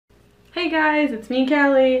Hey guys, it's me,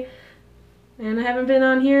 Callie, and I haven't been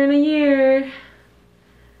on here in a year.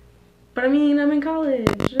 But I mean, I'm in college.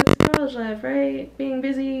 It's college life, right? Being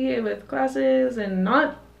busy with classes and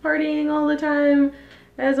not partying all the time.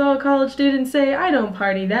 As all college students say, I don't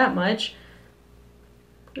party that much.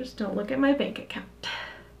 Just don't look at my bank account.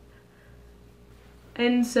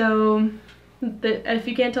 And so, if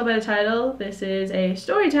you can't tell by the title, this is a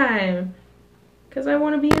story time. Because I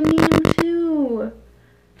want to be a meme too.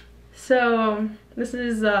 So, this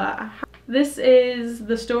is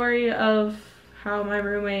the story of how my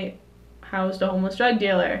roommate housed a homeless drug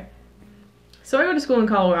dealer. So I go to school in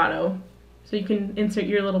Colorado, so you can insert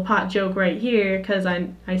your little pot joke right here because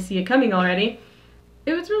I see it coming already.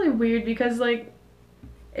 It was really weird because like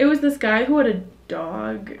it was this guy who had a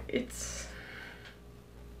dog.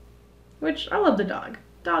 Which I love the dog.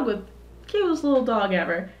 Dog with cutest little dog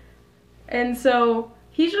ever. And so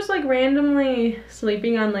he's just like randomly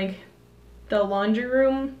sleeping on like the laundry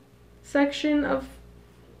room section of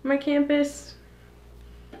my campus.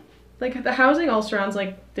 Like the housing all surrounds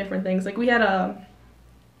like different things. Like we had a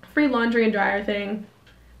free laundry and dryer thing.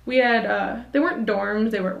 We had they weren't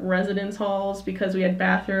dorms, they were residence halls because we had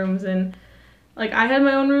bathrooms, and like I had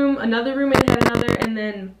my own room, another roommate had another, and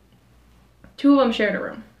then two of them shared a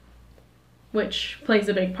room, which plays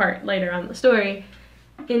a big part later on in the story.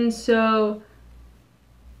 And so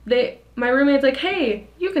my roommate's like, hey,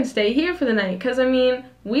 you can stay here for the night, because I mean,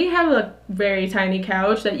 we have a very tiny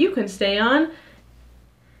couch that you can stay on.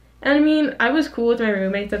 And I mean, I was cool with my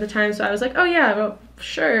roommates at the time, so I was like, oh yeah, well,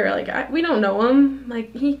 sure, like, we don't know him.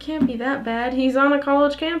 Like, he can't be that bad. He's on a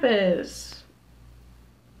college campus.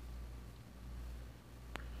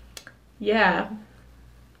 Yeah,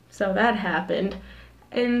 so that happened.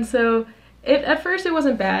 And so, at first it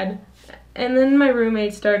wasn't bad. And then my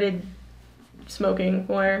roommate started smoking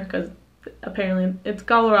more, because apparently it's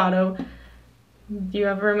Colorado. You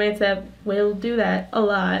have roommates that will do that a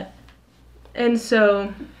lot. And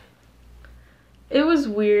so it was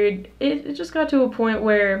weird. It just got to a point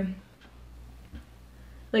where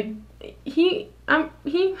like he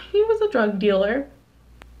was a drug dealer,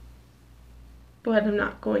 but I'm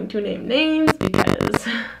not going to name names because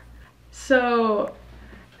so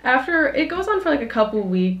after it goes on for like a couple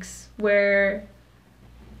weeks where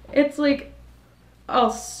it's like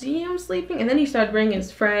I'll see him sleeping, and then he started bringing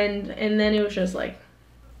his friend, and then it was just like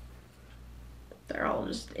they're all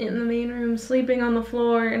just in the main room sleeping on the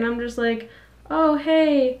floor, and I'm just like, oh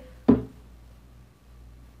hey,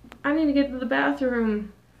 I need to get to the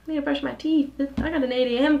bathroom. I need to brush my teeth. I got an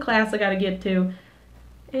 8 a.m. class I gotta get to,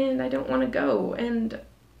 and I don't want to go, and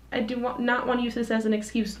I do not want to use this as an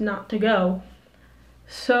excuse not to go.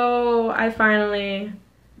 So I finally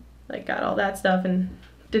like got all that stuff and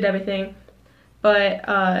did everything.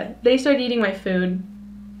 But they started eating my food,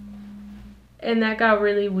 and that got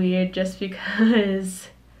really weird just because,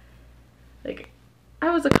 like, I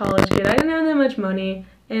was a college kid. I didn't have that much money,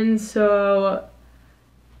 and so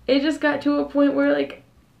it just got to a point where, like,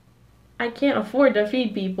 I can't afford to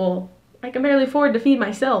feed people. I can barely afford to feed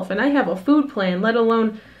myself, and I have a food plan, let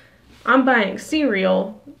alone I'm buying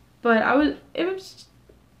cereal. But it just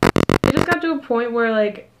got to a point where,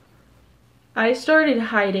 like, I started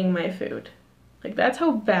hiding my food. Like, that's how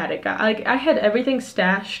bad it got. Like, I had everything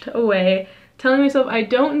stashed away, telling myself I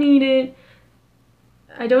don't need it.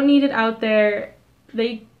 I don't need it out there.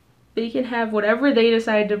 They can have whatever they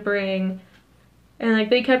decide to bring. And, like,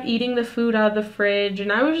 they kept eating the food out of the fridge,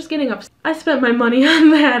 and I was just getting upset. I spent my money on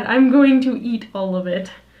that. I'm going to eat all of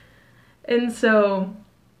it. And so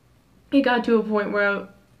it got to a point where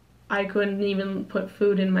I couldn't even put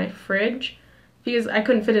food in my fridge because I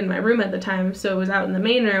couldn't fit it in my room at the time, so it was out in the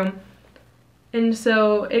main room. And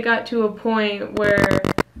so it got to a point where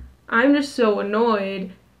I'm just so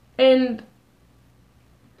annoyed, and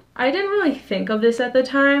I didn't really think of this at the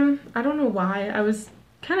time. I don't know why. I was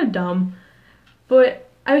kind of dumb. But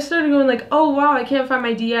I started going like, oh wow, I can't find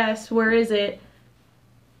my DS. Where is it?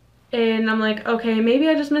 And I'm like, okay, maybe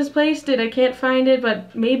I just misplaced it. I can't find it,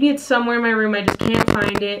 but maybe it's somewhere in my room. I just can't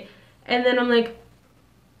find it. And then I'm like,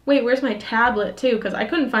 wait, where's my tablet too? Because I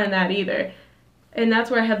couldn't find that either. And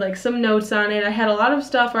that's where I had like some notes on it. I had a lot of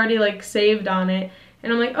stuff already like saved on it.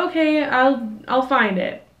 And I'm like, okay, I'll find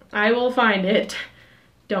it. I will find it.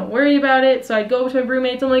 Don't worry about it. So I'd go to my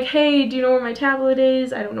roommates. I'm like, hey, do you know where my tablet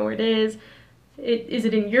is? I don't know where it is. Is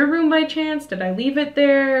it in your room by chance? Did I leave it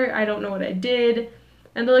there? I don't know what I did.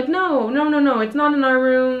 And they're like, no, it's not in our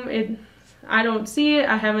room. I don't see it.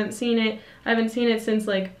 I haven't seen it. I haven't seen it since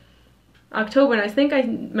like October. And I think I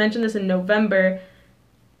mentioned this in November.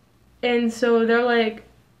 And so they're like,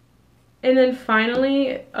 and then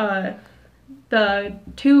finally, the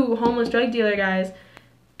 2 homeless drug dealer guys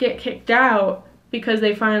get kicked out because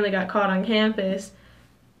they finally got caught on campus.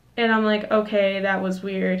 And I'm like, okay, that was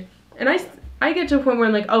weird. And I get to a point where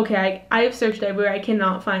I'm like, okay, I have searched everywhere. I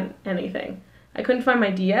cannot find anything. I couldn't find my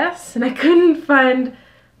DS, and I couldn't find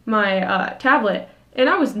my tablet. And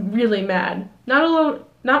I was really mad.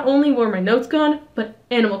 Not only were my notes gone, but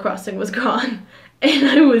Animal Crossing was gone. And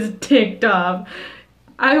I was ticked off.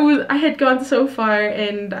 I had gone so far,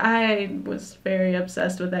 and I was very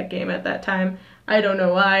obsessed with that game at that time. I don't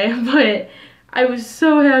know why, but I was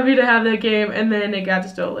so happy to have that game, and then it got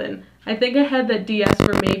stolen. I think I had that DS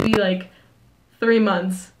for maybe like 3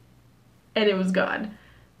 months, and it was gone.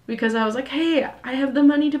 Because I was like, hey, I have the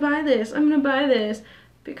money to buy this. I'm gonna buy this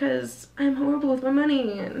because I'm horrible with my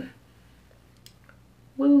money. And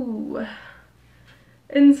woo.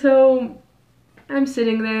 And so I'm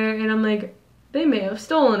sitting there, and I'm like, they may have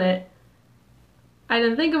stolen it. I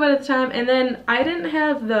didn't think about it at the time, and then I didn't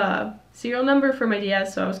have the serial number for my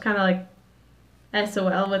DS, so I was kind of like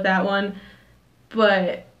SOL with that one.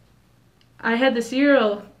 But I had the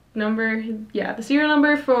serial number, the serial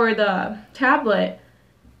number for the tablet,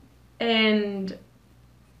 and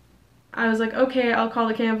I was like, okay, I'll call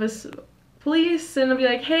the campus police, and I'll be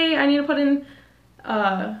like, hey, I need to put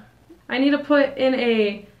in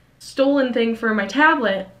a stolen thing for my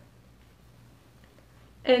tablet.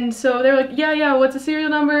 And so they're like, yeah, what's the serial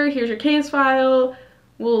number? Here's your case file.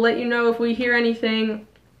 We'll let you know if we hear anything.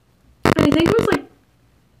 And I think it was like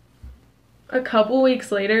a couple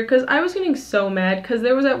weeks later, because I was getting so mad, because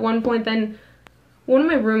there was at one point then one of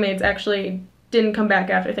my roommates actually didn't come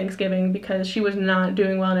back after Thanksgiving because she was not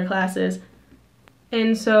doing well in her classes.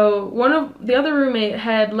 And so one of the other roommate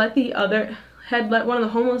had let one of the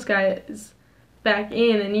homeless guys back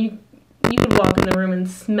in, and you could walk in the room and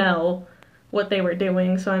smell what they were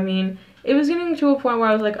doing. So I mean, it was getting to a point where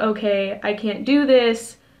I was like, okay, I can't do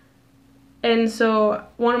this. And so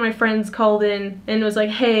one of my friends called in and was like,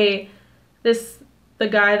 hey, the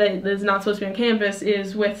guy that is not supposed to be on campus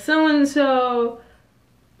is with so-and-so,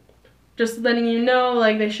 just letting you know,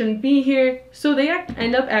 like, they shouldn't be here. So they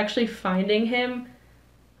end up actually finding him,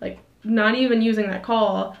 like, not even using that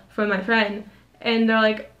call from my friend. And they're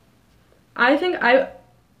like, I think I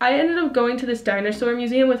ended up going to this dinosaur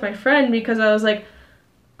museum with my friend because I was like,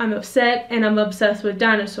 I'm upset and I'm obsessed with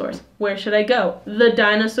dinosaurs. Where should I go? The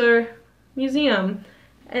dinosaur museum.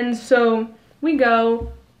 And so we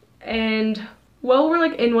go, and while we're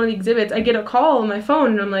like in one of the exhibits, I get a call on my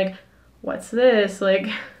phone, and I'm like, what's this? Like,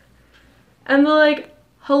 and they're like,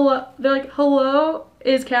 hello,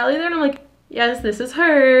 is Callie there? And I'm like, yes, this is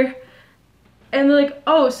her. And they're like,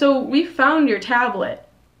 oh, so we found your tablet.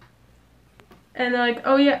 And they're like,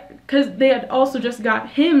 oh yeah, because they had also just got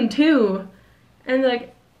him too. And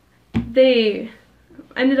like, they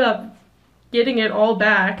ended up getting it all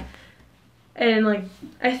back. And like,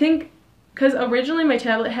 I think, because originally my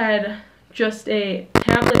tablet had just a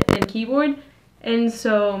tablet and keyboard, and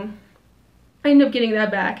so I ended up getting that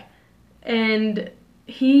back. And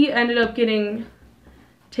he ended up getting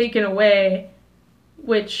taken away,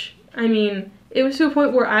 which, I mean, it was to a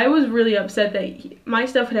point where I was really upset that my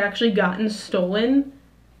stuff had actually gotten stolen.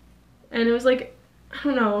 And it was like, I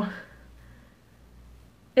don't know.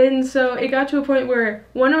 And so it got to a point where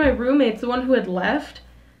one of my roommates, the one who had left,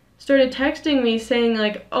 started texting me saying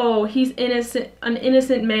like, oh, he's an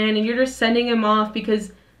innocent man, and you're just sending him off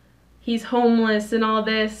because he's homeless and all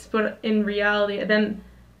this. But in reality,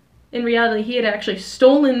 he had actually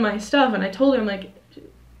stolen my stuff. And I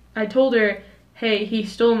told her, hey, he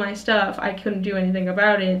stole my stuff. I couldn't do anything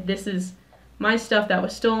about it. This is my stuff that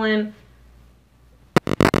was stolen.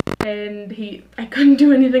 And I couldn't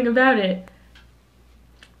do anything about it.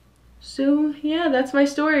 So yeah, that's my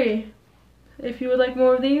story. If you would like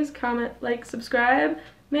more of these, comment, like, subscribe.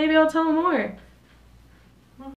 Maybe I'll tell more.